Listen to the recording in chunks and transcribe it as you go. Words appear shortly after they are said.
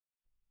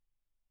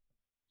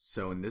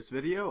So in this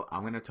video,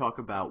 I'm going to talk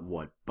about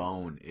what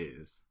bone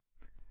is.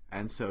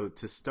 And so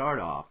to start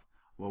off,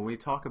 when we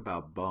talk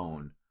about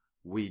bone,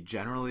 we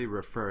generally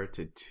refer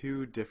to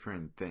two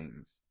different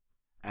things.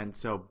 And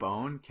so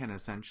bone can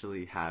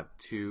essentially have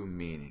two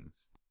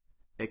meanings.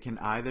 It can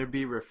either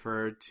be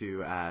referred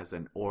to as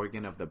an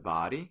organ of the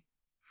body,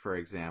 for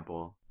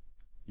example,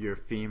 your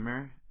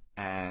femur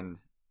and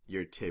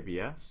your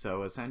tibia,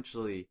 so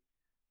essentially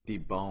the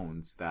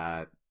bones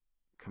that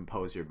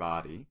compose your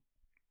body.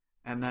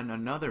 And then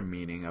another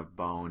meaning of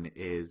bone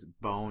is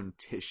bone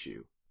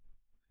tissue.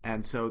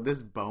 And so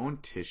this bone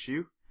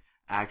tissue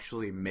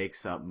actually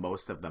makes up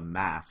most of the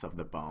mass of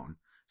the bone.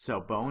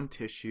 So bone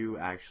tissue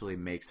actually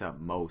makes up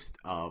most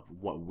of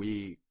what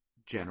we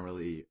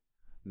generally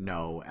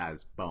know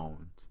as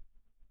bones.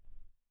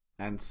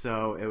 And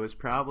so it was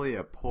probably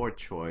a poor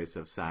choice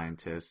of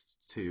scientists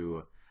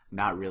to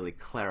not really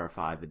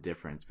clarify the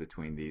difference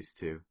between these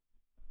two,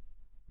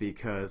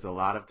 because a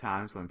lot of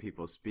times when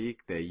people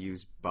speak, they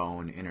use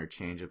bone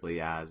interchangeably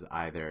as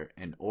either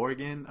an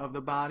organ of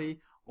the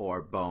body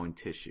or bone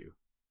tissue.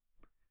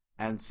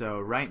 And so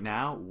right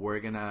now,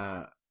 we're going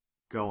to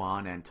go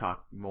on and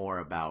talk more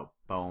about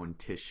bone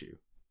tissue.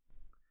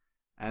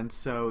 And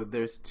so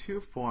there's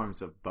two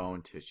forms of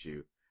bone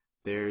tissue.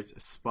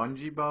 There's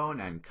spongy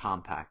bone and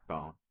compact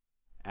bone.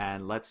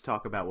 And let's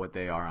talk about what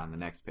they are on the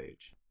next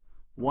page.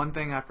 One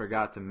thing I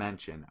forgot to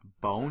mention,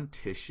 bone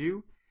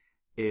tissue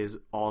is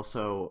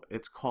also,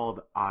 it's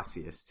called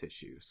osseous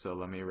tissue. So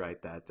let me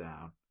write that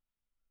down.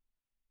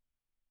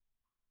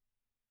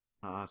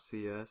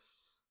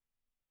 Osseous,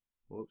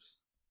 whoops,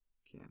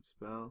 can't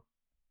spell.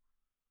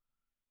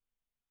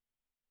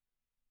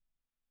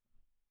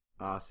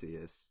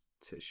 Osseous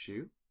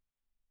tissue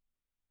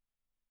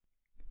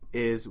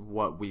is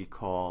what we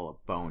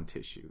call bone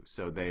tissue.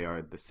 So they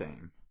are the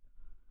same.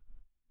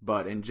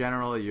 But in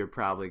general, you're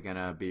probably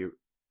gonna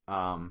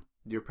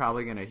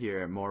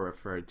hear it more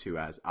referred to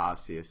as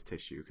osseous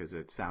tissue because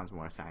it sounds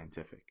more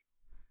scientific.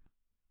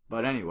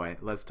 But anyway,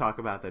 let's talk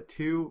about the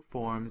two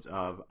forms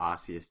of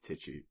osseous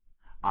tissue.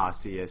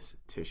 Osseous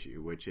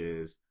tissue, which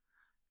is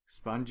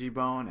spongy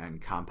bone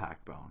and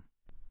compact bone.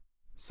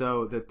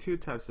 So the two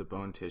types of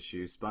bone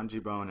tissue, spongy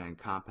bone and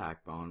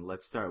compact bone,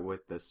 let's start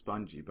with the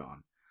spongy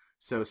bone.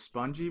 So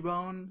spongy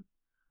bone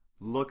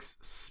looks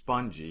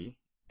spongy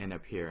in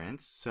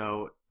appearance,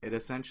 so it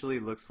essentially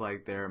looks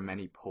like there are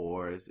many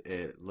pores.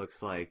 It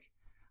looks like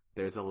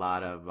there's a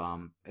lot of,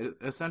 it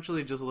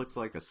essentially just looks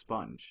like a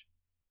sponge.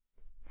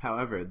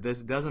 However,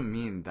 this doesn't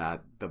mean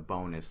that the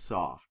bone is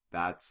soft.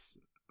 That's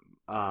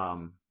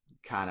kind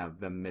of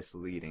the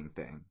misleading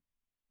thing.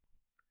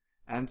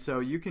 And so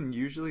you can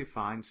usually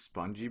find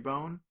spongy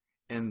bone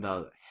in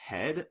the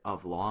head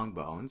of long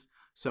bones.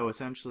 So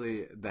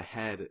essentially the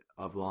head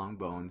of long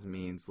bones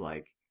means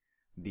like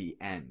the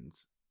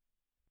ends.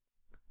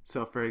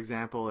 So for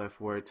example, if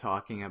we're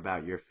talking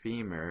about your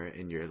femur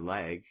in your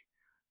leg,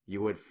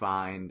 you would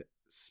find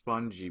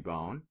spongy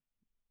bone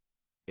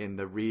in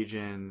the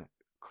region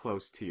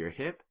close to your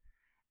hip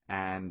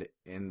and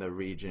in the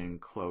region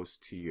close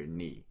to your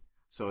knee.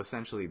 So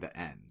essentially the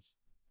ends.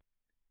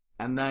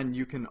 And then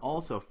you can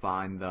also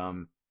find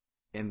them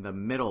in the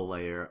middle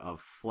layer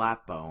of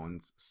flat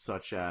bones,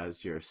 such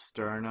as your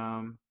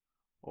sternum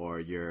or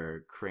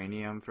your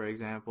cranium, for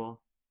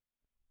example.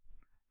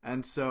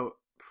 And so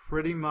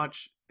pretty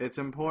much it's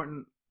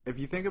important, if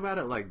you think about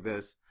it like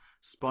this,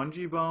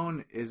 spongy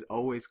bone is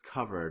always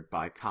covered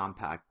by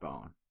compact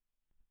bone.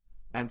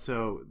 And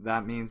so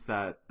that means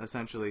that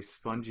essentially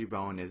spongy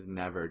bone is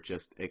never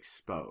just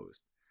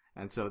exposed.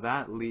 And so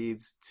that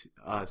leads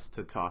us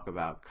to talk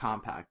about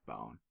compact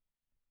bone.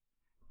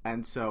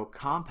 And so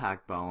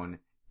compact bone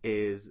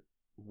is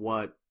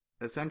what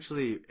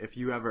essentially, if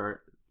you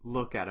ever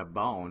look at a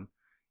bone,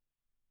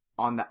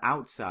 on the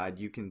outside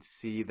you can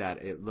see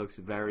that it looks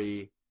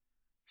very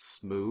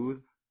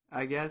smooth,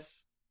 I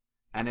guess,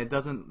 and it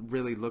doesn't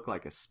really look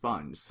like a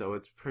sponge, so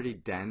it's pretty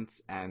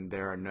dense and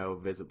there are no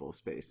visible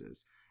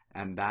spaces.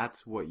 And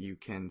that's what you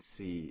can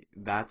see,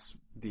 that's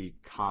the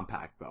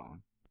compact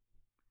bone.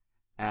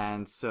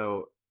 And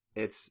so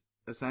it's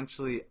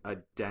essentially a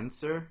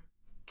denser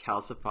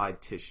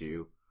calcified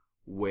tissue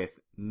with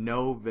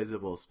no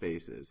visible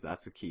spaces.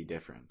 That's a key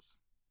difference.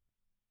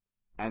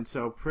 And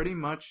so pretty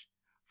much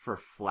for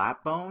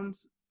flat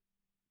bones,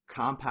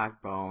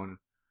 compact bone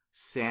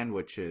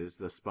sandwiches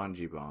the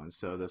spongy bone.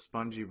 So the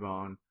spongy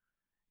bone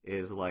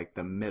is like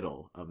the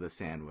middle of the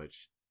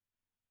sandwich.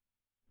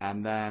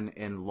 And then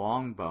in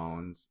long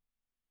bones,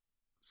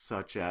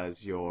 such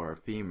as your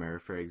femur,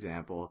 for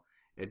example,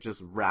 it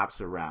just wraps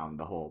around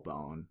the whole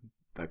bone,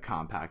 the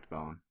compact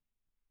bone.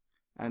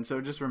 And so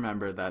just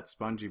remember that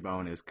spongy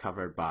bone is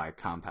covered by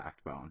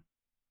compact bone.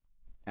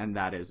 And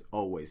that is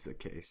always the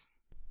case.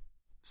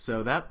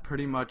 So that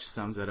pretty much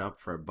sums it up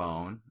for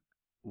bone.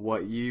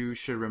 What you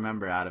should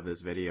remember out of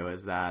this video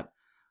is that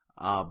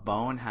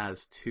bone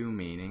has two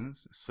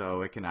meanings.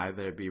 So it can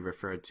either be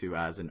referred to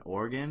as an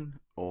organ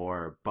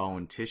or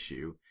bone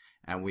tissue.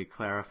 And we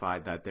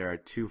clarified that there are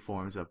two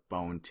forms of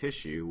bone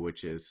tissue,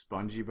 which is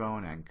spongy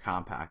bone and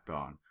compact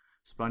bone.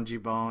 Spongy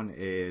bone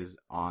is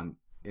on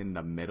in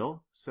the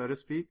middle, so to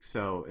speak.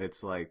 So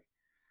it's like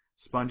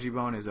spongy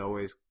bone is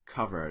always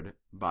covered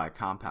by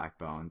compact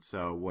bone.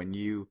 So when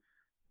you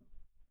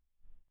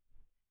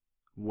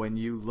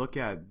look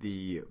at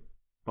the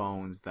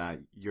bones that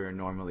you're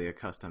normally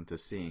accustomed to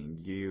seeing,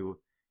 you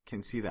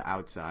can see the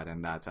outside,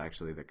 and that's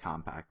actually the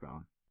compact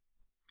bone.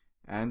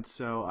 And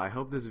so I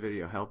hope this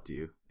video helped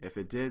you. If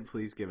it did,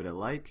 please give it a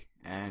like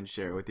and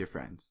share it with your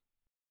friends.